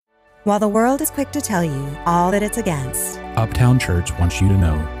While the world is quick to tell you all that it's against, Uptown Church wants you to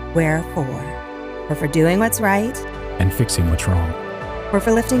know we're for. We're for doing what's right, and fixing what's wrong, we're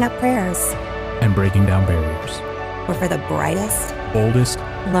for lifting up prayers, and breaking down barriers. we're for the brightest, Boldest,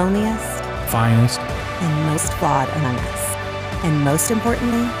 loneliest, finest, and most flawed among us. And most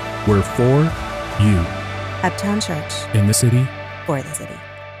importantly, we're for you Uptown Church, in the city. for the city.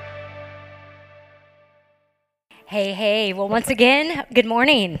 Hey. Well, once again, good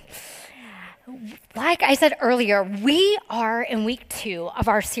morning. Like I said earlier, we are in week 2 of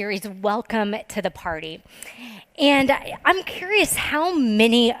our series, Welcome to the Party. And I'm curious how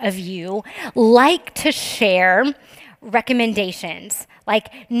many of you like to share recommendations, like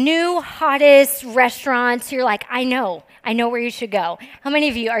new hottest restaurants. You're like, I know where you should go. How many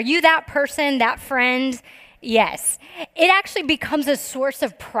of you, are you that person, that friend? Yes. It actually becomes a source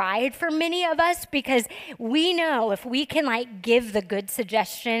of pride for many of us because we know if we can give the good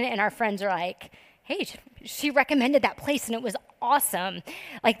suggestion and our friends are like, hey, she recommended that place and it was awesome.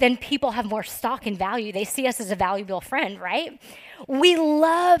 Then people have more stock and value. They see us as a valuable friend, right? We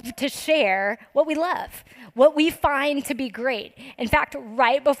love to share what we love, what we find to be great. In fact,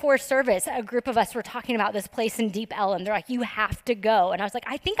 right before service, a group of us were talking about this place in Deep Ellum. They're like, you have to go. And I was like,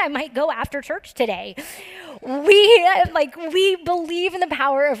 I think I might go after church today. We believe in the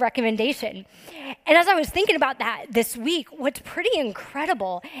power of recommendation. And as I was thinking about that this week, what's pretty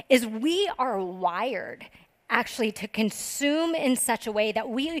incredible is we are wired actually to consume in such a way that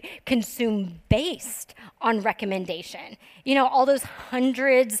we consume based on recommendation. You know, all those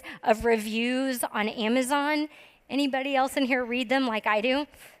hundreds of reviews on Amazon. Anybody else in here read them like I do?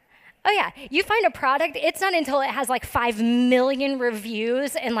 Oh yeah, you find a product, it's not until it has 5 million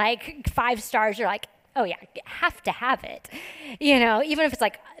reviews and 5 stars, you're like, oh yeah, have to have it. You know, even if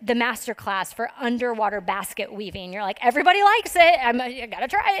it's the master class for underwater basket weaving, you're like, everybody likes it, I gotta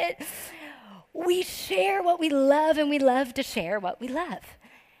try it. We share what we love and we love to share what we love.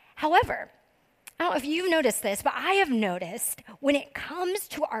 However, I don't know if you've noticed this, but I have noticed when it comes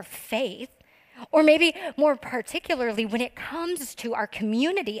to our faith, or maybe more particularly when it comes to our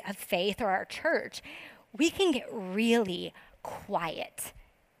community of faith or our church, we can get really quiet.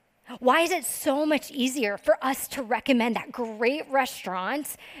 Why is it so much easier for us to recommend that great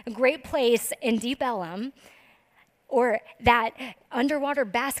restaurant, a great place in Deep Ellum, or that underwater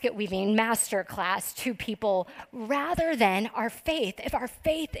basket weaving masterclass to people rather than our faith, if our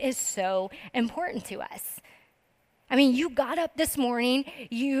faith is so important to us? I mean, you got up this morning,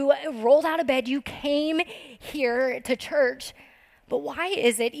 you rolled out of bed, you came here to church, but why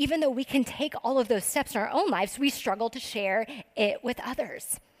is it, even though we can take all of those steps in our own lives, we struggle to share it with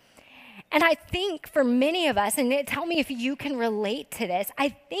others? And I think for many of us, and tell me if you can relate to this, I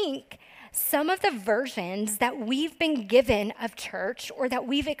think some of the versions that we've been given of church or that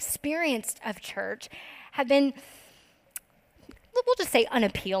we've experienced of church have been, we'll just say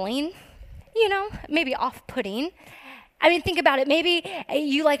unappealing, maybe off-putting. I mean, think about it. Maybe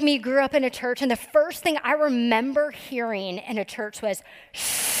you, like me, grew up in a church, and the first thing I remember hearing in a church was,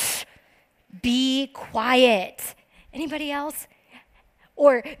 shh, be quiet. Anybody else?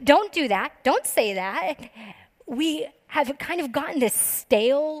 Or don't do that, don't say that. We have kind of gotten this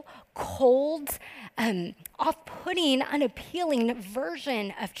stale, cold, off-putting, unappealing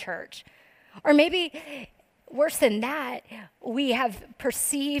version of church. Or maybe worse than that, we have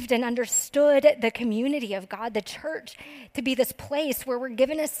perceived and understood the community of God, the church, to be this place where we're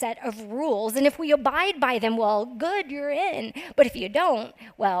given a set of rules. And if we abide by them, well, good, you're in. But if you don't,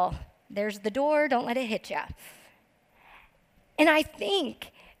 well, there's the door, don't let it hit you. And I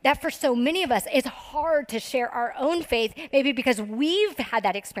think that for so many of us, it's hard to share our own faith, maybe because we've had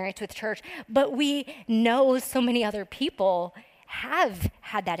that experience with church, but we know so many other people have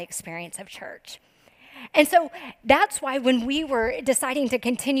had that experience of church. And so that's why when we were deciding to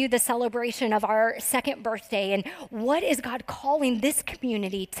continue the celebration of our second birthday and what is God calling this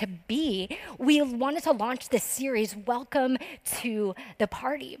community to be, we wanted to launch this series, Welcome to the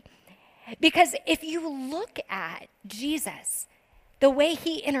Party. Because if you look at Jesus, the way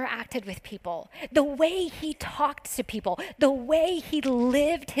he interacted with people, the way he talked to people, the way he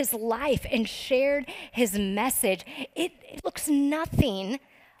lived his life and shared his message, it looks nothing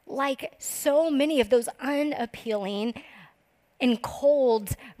like so many of those unappealing and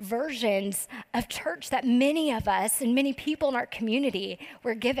cold versions of church that many of us and many people in our community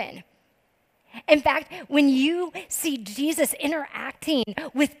were given. In fact, when you see Jesus interacting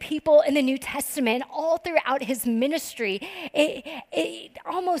with people in the New Testament all throughout his ministry, it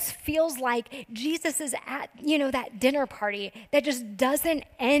almost feels like Jesus is at, that dinner party that just doesn't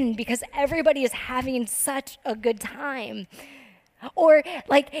end because everybody is having such a good time. Or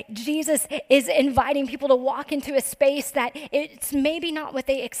like Jesus is inviting people to walk into a space that it's maybe not what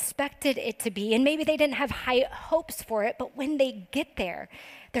they expected it to be, and maybe they didn't have high hopes for it, but when they get there,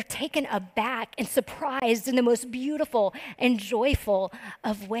 they're taken aback and surprised in the most beautiful and joyful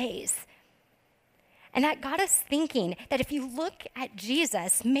of ways. And that got us thinking that if you look at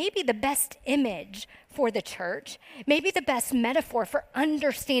Jesus, maybe the best image for the church, maybe the best metaphor for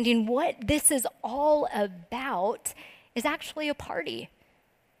understanding what this is all about is actually a party.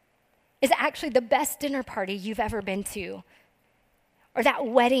 Is actually the best dinner party you've ever been to. Or that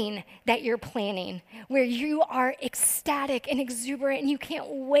wedding that you're planning, where you are ecstatic and exuberant and you can't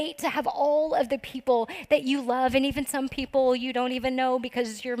wait to have all of the people that you love, and even some people you don't even know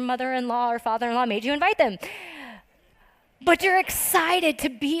because your mother-in-law or father-in-law made you invite them. But you're excited to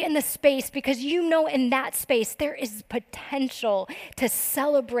be in the space because you know in that space there is potential to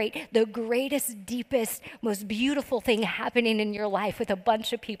celebrate the greatest, deepest, most beautiful thing happening in your life with a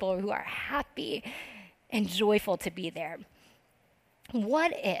bunch of people who are happy and joyful to be there.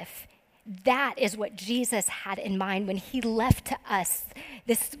 What if that is what Jesus had in mind when he left to us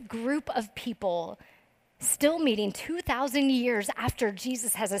this group of people still meeting 2,000 years after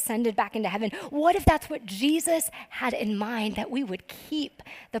Jesus has ascended back into heaven? What if that's what Jesus had in mind, that we would keep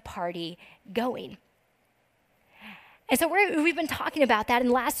the party going? And so we've been talking about that.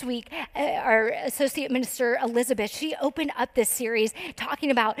 And last week, our associate minister, Elizabeth, she opened up this series talking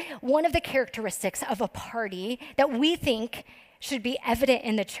about one of the characteristics of a party that we think should be evident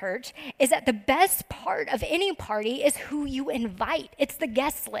in the church is that the best part of any party is who you invite. It's the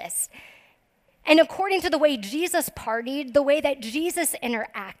guest list. And according to the way Jesus partied, the way that Jesus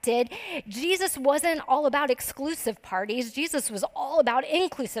interacted, Jesus wasn't all about exclusive parties. Jesus was all about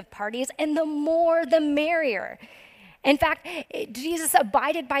inclusive parties, and the more the merrier. In fact, Jesus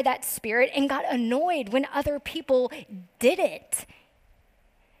abided by that spirit and got annoyed when other people didn't.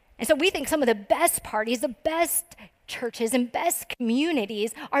 And so we think some of the best parties, the best churches and best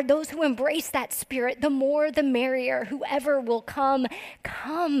communities are those who embrace that spirit. The more the merrier. Whoever will come.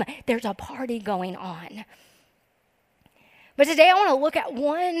 There's a party going on. But today I want to look at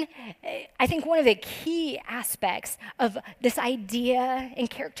one of the key aspects of this idea and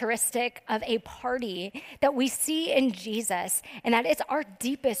characteristic of a party that we see in Jesus, and that it's our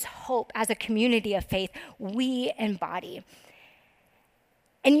deepest hope as a community of faith we embody.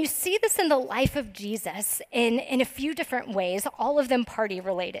 And you see this in the life of Jesus in a few different ways, all of them party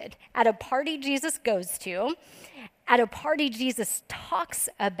related. At a party Jesus goes to, at a party Jesus talks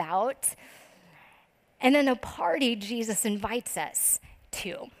about, and then a party Jesus invites us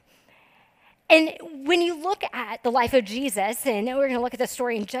to. And when you look at the life of Jesus, and we're going to look at the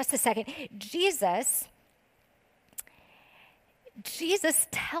story in just a second, Jesus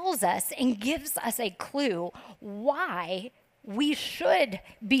tells us and gives us a clue why we should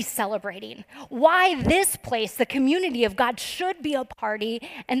be celebrating, why this place, the community of God, should be a party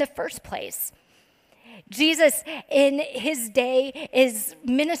in the first place. Jesus, in his day, is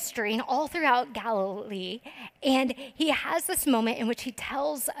ministering all throughout Galilee, and he has this moment in which he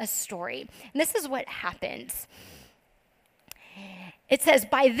tells a story. And this is what happens. It says,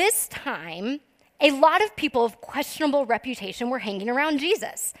 by this time, a lot of people of questionable reputation were hanging around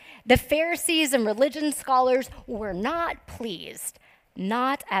Jesus. The Pharisees and religion scholars were not pleased,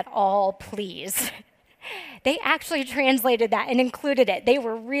 not at all pleased. They actually translated that and included it. They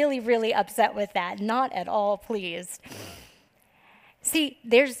were really, really upset with that, not at all pleased. See,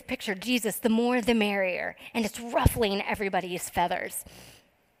 there's a picture, Jesus, the more the merrier, and it's ruffling everybody's feathers.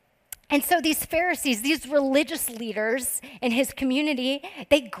 And so these Pharisees, these religious leaders in his community,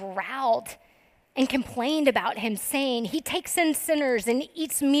 they growled and complained about him, saying he takes in sinners and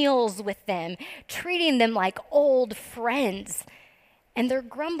eats meals with them, treating them like old friends. And their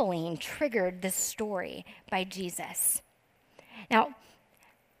grumbling triggered this story by Jesus. Now,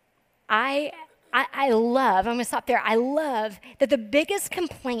 I love, I'm going to stop there. I love that the biggest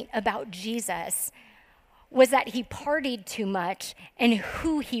complaint about Jesus was that he partied too much and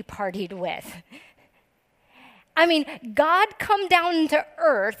who he partied with. I mean, God come down to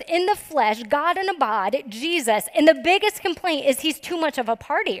earth in the flesh, God in a bod, Jesus, and the biggest complaint is he's too much of a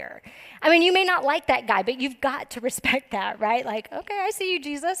partier. I mean, you may not like that guy, but you've got to respect that, right? Like, okay, I see you,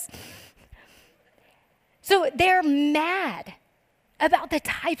 Jesus. So they're mad about the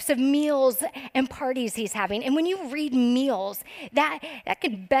types of meals and parties he's having. And when you read meals, that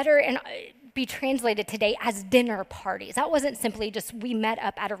could better and be translated today as dinner parties. That wasn't simply just we met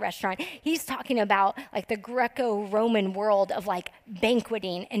up at a restaurant. He's talking about like the Greco-Roman world of like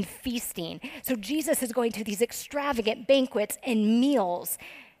banqueting and feasting. So Jesus is going to these extravagant banquets and meals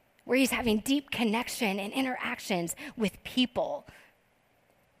where he's having deep connection and interactions with people.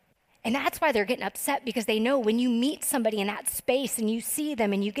 And that's why they're getting upset, because they know when you meet somebody in that space and you see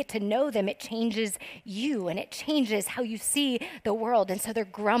them and you get to know them, it changes you and it changes how you see the world. And so they're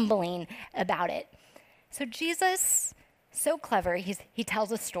grumbling about it. So Jesus, so clever, he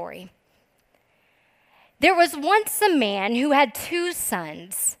tells a story. There was once a man who had 2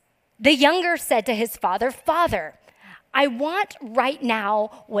 sons. The younger said to his father, "Father, I want right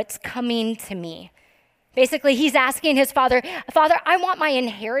now what's coming to me." Basically, he's asking his father, "Father, I want my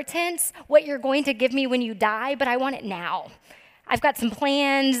inheritance, what you're going to give me when you die, but I want it now. I've got some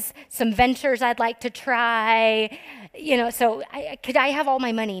plans, some ventures I'd like to try, so could I have all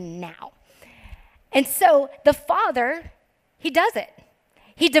my money now?" And so the father, he does it.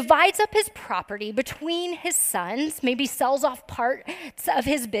 He divides up his property between his sons, maybe sells off parts of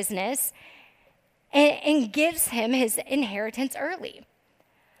his business, and gives him his inheritance early.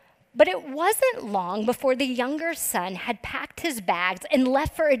 But it wasn't long before the younger son had packed his bags and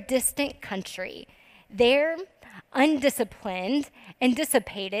left for a distant country. There, undisciplined and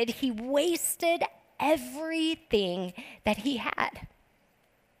dissipated, he wasted everything that he had.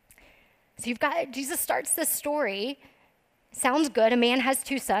 So Jesus starts this story. Sounds good. A man has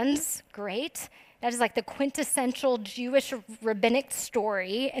 2 sons. Great. That is like the quintessential Jewish rabbinic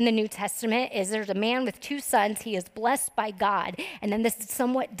story in the New Testament. Is there's a man with 2 sons. He is blessed by God. And then this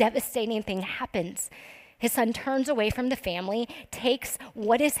somewhat devastating thing happens. His son turns away from the family, takes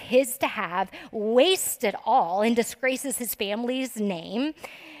what is his to have, wastes it all, and disgraces his family's name.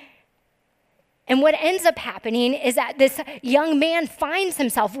 And what ends up happening is that this young man finds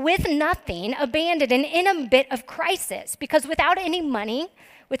himself with nothing, abandoned, and in a bit of crisis, because without any money,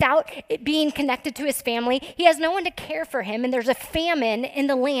 without it being connected to his family, he has no one to care for him, and there's a famine in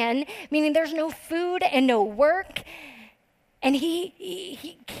the land, meaning there's no food and no work, and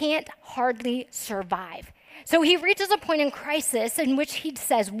he can't hardly survive. So he reaches a point in crisis in which he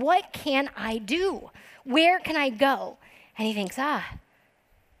says, "What can I do? Where can I go?" And he thinks,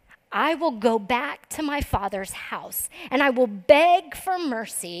 I will go back to my father's house, and I will beg for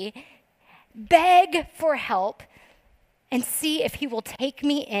mercy, beg for help, and see if he will take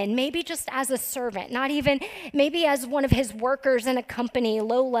me in, maybe just as a servant, not even, maybe as one of his workers in a company,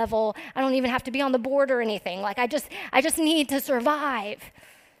 low level. I don't even have to be on the board or anything. Like I just need to survive.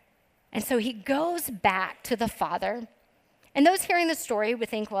 And so he goes back to the father. And those hearing the story would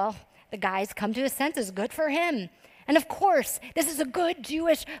think, well, the guy's come to his senses, good for him. And of course, this is a good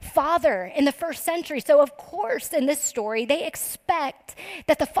Jewish father in the first century. So of course, in this story, they expect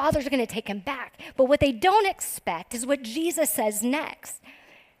that the father's going to take him back. But what they don't expect is what Jesus says next.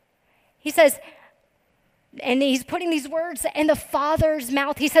 He says, and he's putting these words in the father's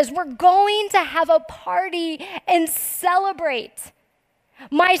mouth. He says, "We're going to have a party and celebrate.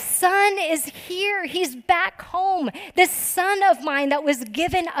 My son is here. He's back home. This son of mine that was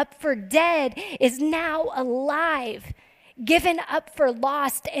given up for dead is now alive, given up for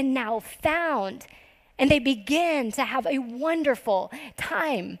lost and now found." And they begin to have a wonderful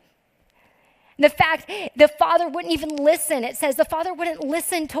time. The fact the father wouldn't even listen. It says the father wouldn't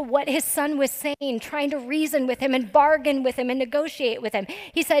listen to what his son was saying, trying to reason with him and bargain with him and negotiate with him.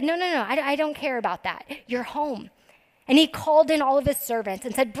 He said, no, I don't care about that. You're home. And he called in all of his servants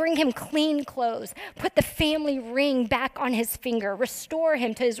and said, "Bring him clean clothes, put the family ring back on his finger, restore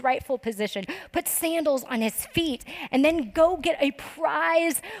him to his rightful position, put sandals on his feet, and then go get a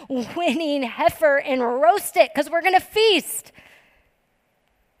prize-winning heifer and roast it, because we're going to feast."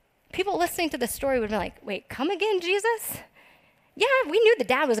 People listening to the story would be like, "Wait, come again, Jesus?" Yeah, we knew the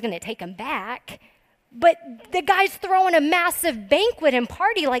dad was going to take him back. But the guy's throwing a massive banquet and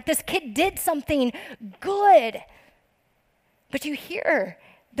party like this kid did something good. But you hear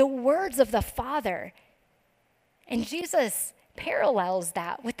the words of the Father, and Jesus parallels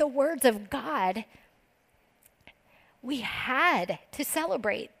that with the words of God. We had to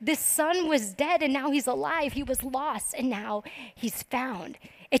celebrate. This son was dead, and now he's alive. He was lost, and now he's found.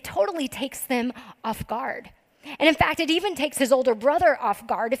 It totally takes them off guard. And in fact, it even takes his older brother off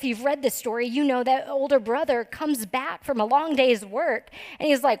guard. If you've read this story, you know that older brother comes back from a long day's work, and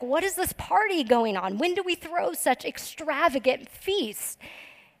he's like, "What is this party going on? When do we throw such extravagant feasts?"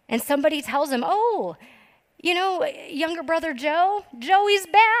 And somebody tells him, "Oh, younger brother Joey's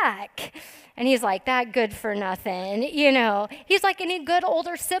back." And he's like, "That good for nothing." He's like any good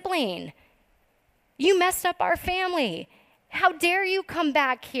older sibling. "You messed up our family. How dare you come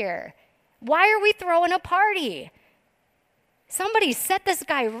back here? Why are we throwing a party? Somebody set this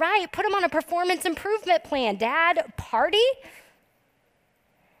guy right. Put him on a performance improvement plan, Dad. Party?"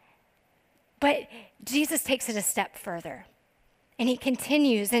 But Jesus takes it a step further. And he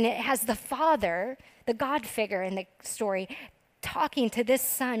continues, and it has the father, the God figure in the story, talking to this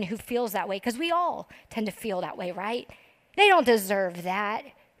son who feels that way, because we all tend to feel that way, right? They don't deserve that.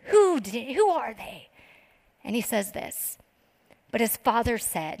 Who are they? And he says this, but his father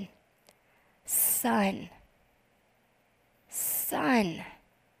said, son,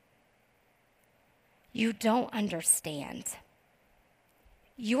 you don't understand.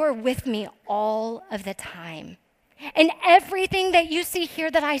 You are with me all of the time. And everything that you see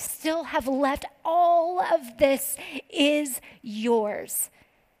here that I still have left, all of this is yours.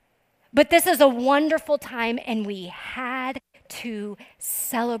 But this is a wonderful time, and we had to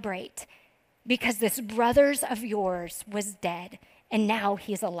celebrate because this brothers of yours was dead, and now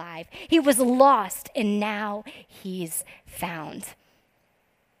he's alive. He was lost, and now he's found.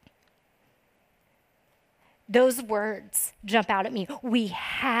 Those words jump out at me. We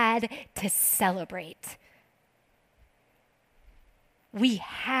had to celebrate. We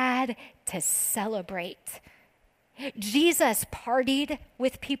had to celebrate. Jesus partied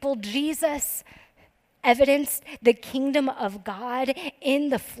with people. Jesus evidenced the kingdom of God in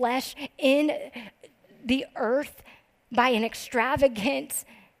the flesh, in the earth, by an extravagant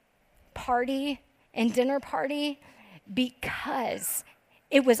party and dinner party, because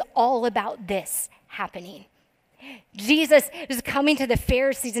it was all about this happening. Jesus is coming to the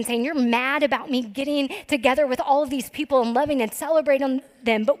Pharisees and saying, you're mad about me getting together with all of these people and loving and celebrating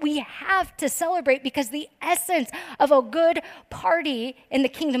them, but we have to celebrate because the essence of a good party in the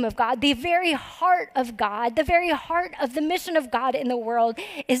kingdom of God, the very heart of God, the very heart of the mission of God in the world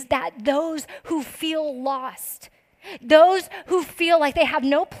is that those who feel lost, those who feel like they have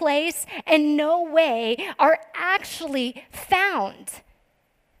no place and no way are actually found.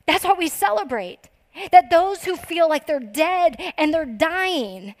 That's what we celebrate. That those who feel like they're dead and they're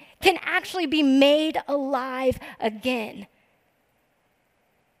dying can actually be made alive again.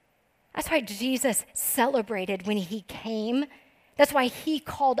 That's why Jesus celebrated when he came. That's why he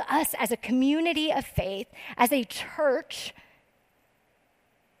called us as a community of faith, as a church,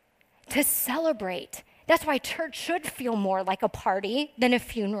 to celebrate. That's why church should feel more like a party than a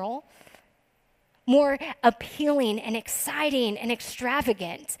funeral, more appealing and exciting and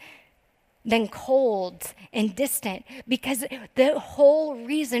extravagant than cold and distant, because the whole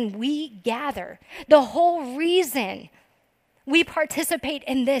reason we gather, the whole reason we participate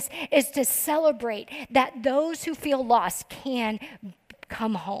in this is to celebrate that those who feel lost can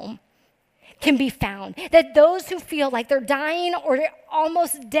come home, can be found, that those who feel like they're dying or they're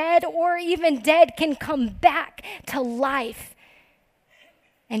almost dead or even dead can come back to life.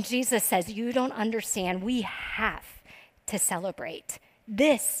 And Jesus says, you don't understand, we have to celebrate.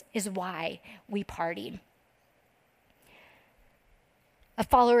 This is why we partied. A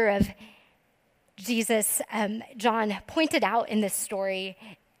follower of Jesus, John, pointed out in this story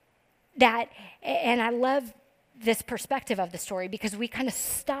that, and I love this perspective of the story because we kind of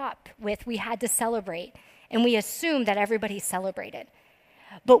stop with we had to celebrate and we assume that everybody celebrated.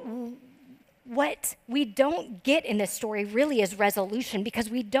 But what we don't get in this story really is resolution because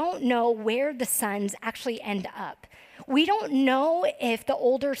we don't know where the sons actually end up. We don't know if the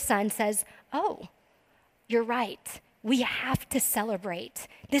older son says, oh, you're right. We have to celebrate.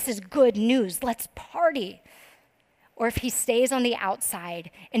 This is good news. Let's party. Or if he stays on the outside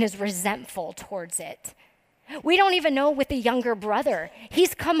and is resentful towards it. We don't even know with the younger brother.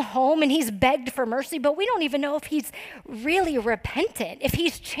 He's come home and he's begged for mercy, but we don't even know if he's really repentant, if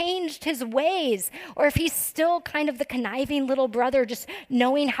he's changed his ways, or if he's still kind of the conniving little brother just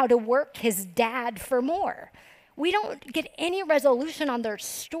knowing how to work his dad for more. We don't get any resolution on their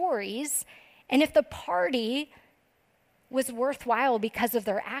stories, and if the party was worthwhile because of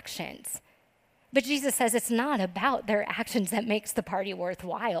their actions. But Jesus says it's not about their actions that makes the party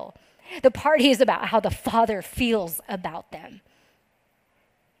worthwhile. The party is about how the Father feels about them.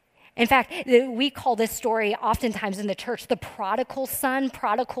 In fact, we call this story oftentimes in the church the prodigal son,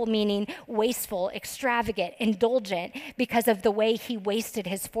 prodigal meaning wasteful, extravagant, indulgent because of the way he wasted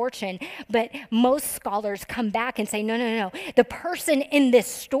his fortune. But most scholars come back and say, no. The person in this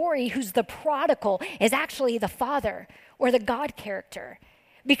story who's the prodigal is actually the Father or the God character.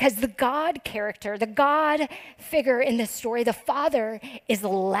 Because the God character, the God figure in this story, the Father is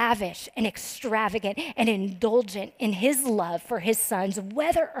lavish and extravagant and indulgent in his love for his sons,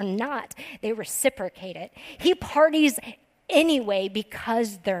 whether or not they reciprocate it. He parties anyway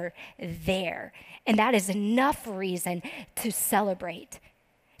because they're there. And that is enough reason to celebrate.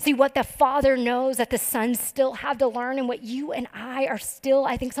 See, what the Father knows that the sons still have to learn, and what you and I are still,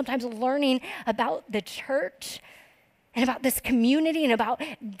 I think, sometimes learning about the church and about this community and about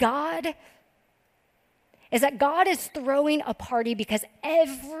God is that God is throwing a party because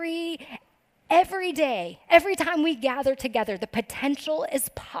every day, every time we gather together, the potential is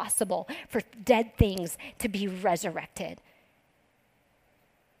possible for dead things to be resurrected.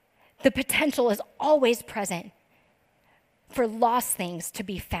 The potential is always present for lost things to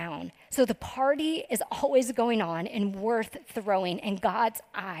be found. So the party is always going on and worth throwing in God's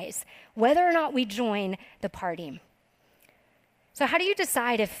eyes, whether or not we join the party. So how do you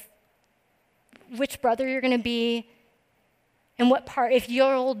decide which brother you're going to be and if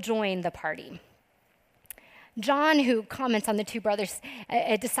you'll join the party? John, who comments on the two brothers,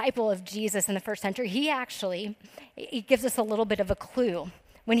 a disciple of Jesus in the first century, he gives us a little bit of a clue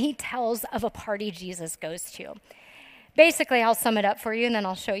when he tells of a party Jesus goes to. Basically, I'll sum it up for you, and then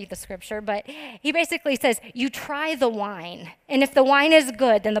I'll show you the scripture. But he basically says, you try the wine. And if the wine is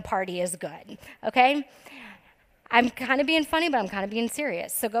good, then the party is good. Okay? I'm kind of being funny, but I'm kind of being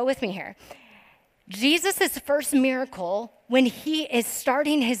serious. So go with me here. Jesus' first miracle, when he is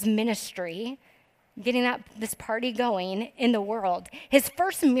starting his ministry, getting this party going in the world, his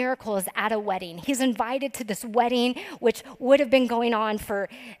first miracle is at a wedding. He's invited to this wedding, which would have been going on for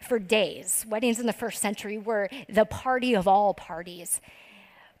days. Weddings in the first century were the party of all parties.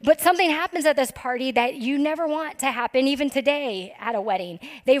 But something happens at this party that you never want to happen, even today at a wedding.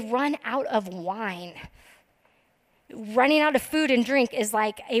 They run out of wine. Running out of food and drink is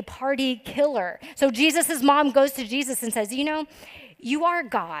like a party killer. So Jesus' mom goes to Jesus and says, you are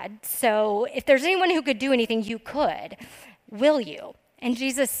God, so if there's anyone who could do anything, you could. Will you? And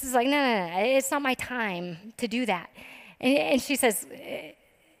Jesus is like, no, it's not my time to do that. And she says,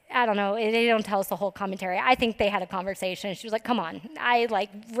 I don't know, they don't tell us the whole commentary. I think they had a conversation. She was like, come on, I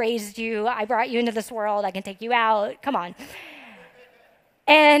raised you, I brought you into this world, I can take you out, come on.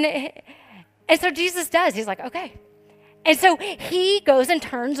 And so Jesus does, he's like, okay. And so he goes and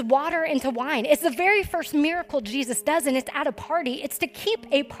turns water into wine. It's the very first miracle Jesus does, and it's at a party. It's to keep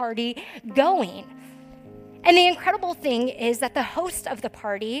a party going. And the incredible thing is that the host of the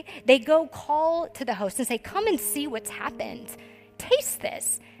party, they go call to the host and say, come and see what's happened. Taste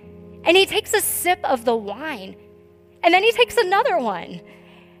this. And he takes a sip of the wine, and then he takes another one.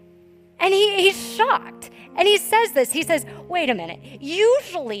 And he's shocked. And he says this, he says, wait a minute.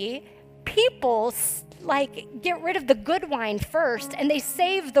 Usually people get rid of the good wine first, and they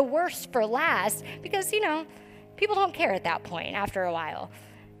save the worst for last because, people don't care at that point after a while.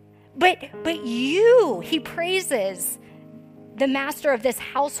 But he praises the master of this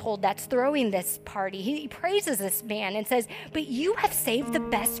household that's throwing this party. He praises this man and says, but you have saved the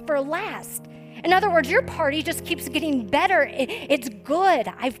best for last. In other words, your party just keeps getting better. It's good.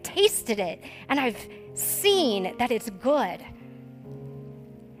 I've tasted it, and I've seen that it's good.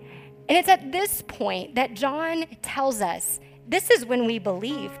 And it's at this point that John tells us, this is when we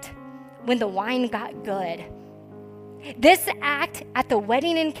believed, when the wine got good. This act at the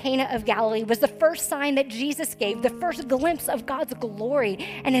wedding in Cana of Galilee was the first sign that Jesus gave, the first glimpse of God's glory,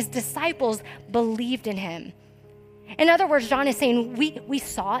 and his disciples believed in him. In other words, John is saying, we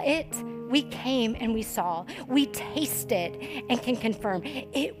saw it, we came and we saw, we tasted and can confirm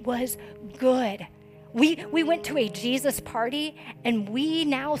it was good. We went to a Jesus party, and we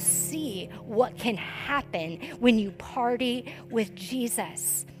now see what can happen when you party with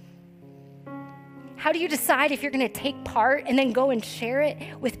Jesus. How do you decide if you're going to take part and then go and share it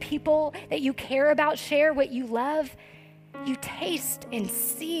with people that you care about, share what you love? You taste and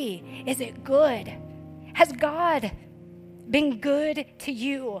see, is it good? Has God been good to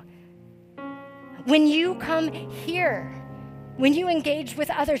you? When you come here, when you engage with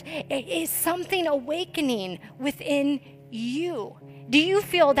others, is something awakening within you? Do you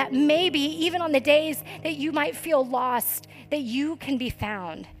feel that maybe even on the days that you might feel lost, that you can be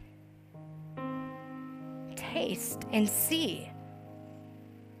found? Taste and see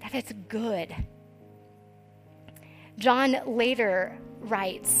that it's good. John later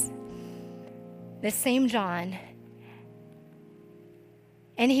writes, the same John,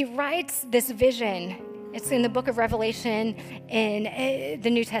 and he writes this vision. It's in the book of Revelation in the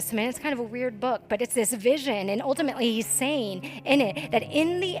New Testament. It's kind of a weird book, but it's this vision. And ultimately, he's saying in it that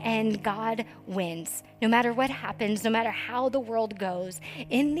in the end, God wins. No matter what happens, no matter how the world goes,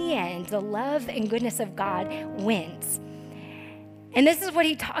 in the end, the love and goodness of God wins. And this is what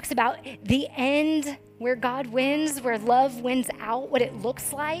he talks about, the end where God wins, where love wins out, what it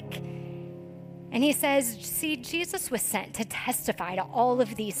looks like. And he says, see, Jesus was sent to testify to all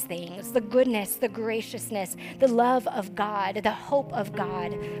of these things, the goodness, the graciousness, the love of God, the hope of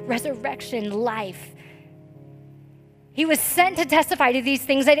God, resurrection, life. He was sent to testify to these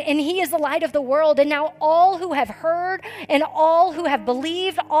things, and he is the light of the world. And now all who have heard and all who have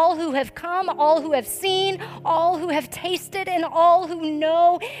believed, all who have come, all who have seen, all who have tasted, and all who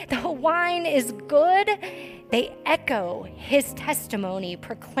know the wine is good, they echo his testimony,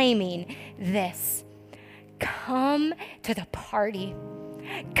 proclaiming this: come to the party.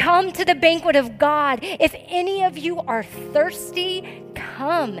 Come to the banquet of God. If any of you are thirsty,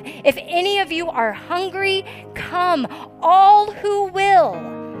 come. If any of you are hungry, come. All who will,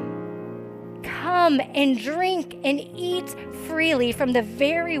 come and drink and eat freely from the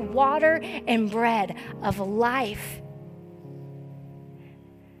very water and bread of life.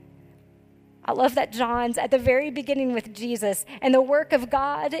 I love that John's at the very beginning with Jesus, and the work of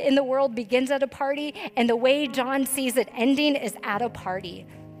God in the world begins at a party, and the way John sees it ending is at a party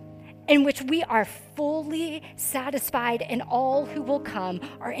in which we are fully satisfied, and all who will come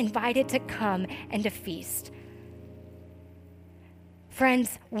are invited to come and to feast.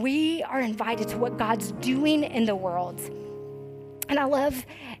 Friends, we are invited to what God's doing in the world. And I love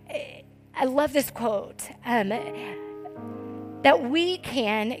this quote, that we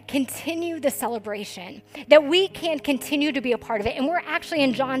can continue the celebration, that we can continue to be a part of it. And we're actually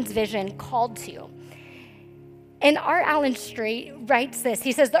in John's vision called to. And R. Allen Street writes this.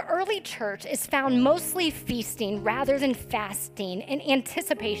 He says, the early church is found mostly feasting rather than fasting in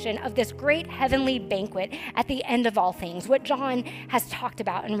anticipation of this great heavenly banquet at the end of all things, what John has talked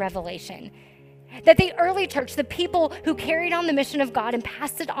about in Revelation. That the early church, the people who carried on the mission of God and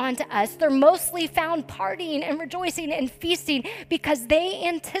passed it on to us, they're mostly found partying and rejoicing and feasting because they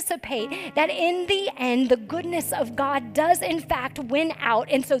anticipate that in the end, the goodness of God does in fact win out.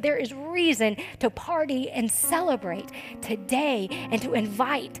 And so there is reason to party and celebrate today and to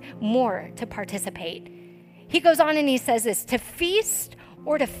invite more to participate. He goes on and he says this: to feast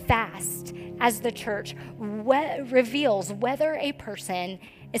or to fast as the church reveals whether a person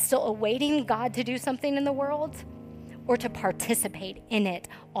is still awaiting God to do something in the world or to participate in it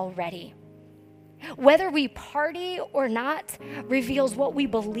already. Whether we party or not reveals what we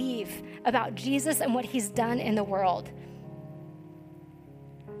believe about Jesus and what he's done in the world.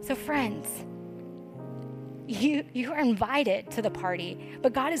 So friends, you are invited to the party,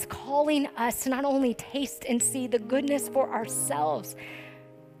 but God is calling us to not only taste and see the goodness for ourselves,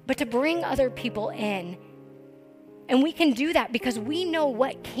 but to bring other people in. And we can do that because we know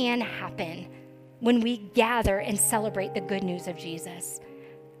what can happen when we gather and celebrate the good news of Jesus.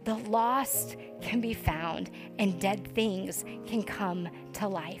 The lost can be found and dead things can come to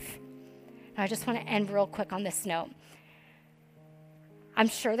life. Now, I just want to end real quick on this note. I'm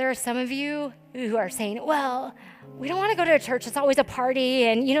sure there are some of you who are saying, well, we don't want to go to a church. It's always a party.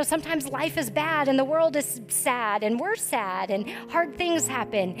 And, sometimes life is bad and the world is sad and we're sad and hard things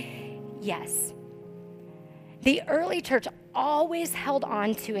happen. Yes. The early church always held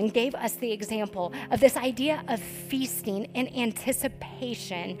on to and gave us the example of this idea of feasting in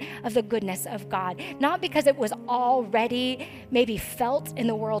anticipation of the goodness of God. Not because it was already maybe felt in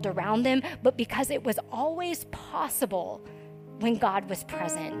the world around them, but because it was always possible when God was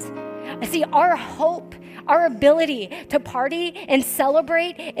present. See, our hope, our ability to party and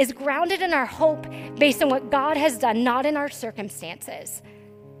celebrate is grounded in our hope based on what God has done, not in our circumstances.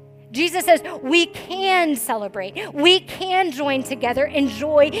 Jesus says we can celebrate, we can join together,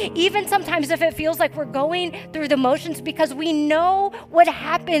 enjoy, even sometimes if it feels like we're going through the motions, because we know what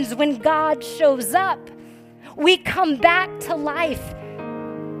happens when God shows up. We come back to life.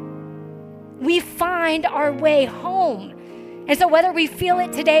 We find our way home. And so whether we feel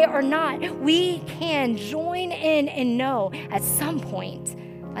it today or not, we can join in and know at some point,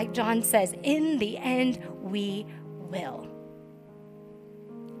 like John says, in the end, we will.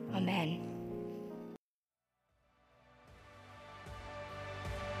 Amen.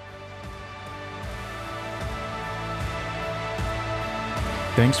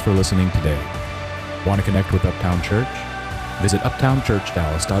 Thanks for listening today. Want to connect with Uptown Church? Visit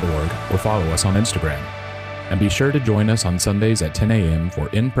uptownchurchdallas.org or follow us on Instagram. And be sure to join us on Sundays at 10 a.m. for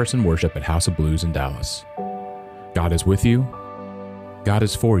in-person worship at House of Blues in Dallas. God is with you. God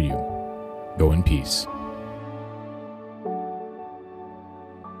is for you. Go in peace.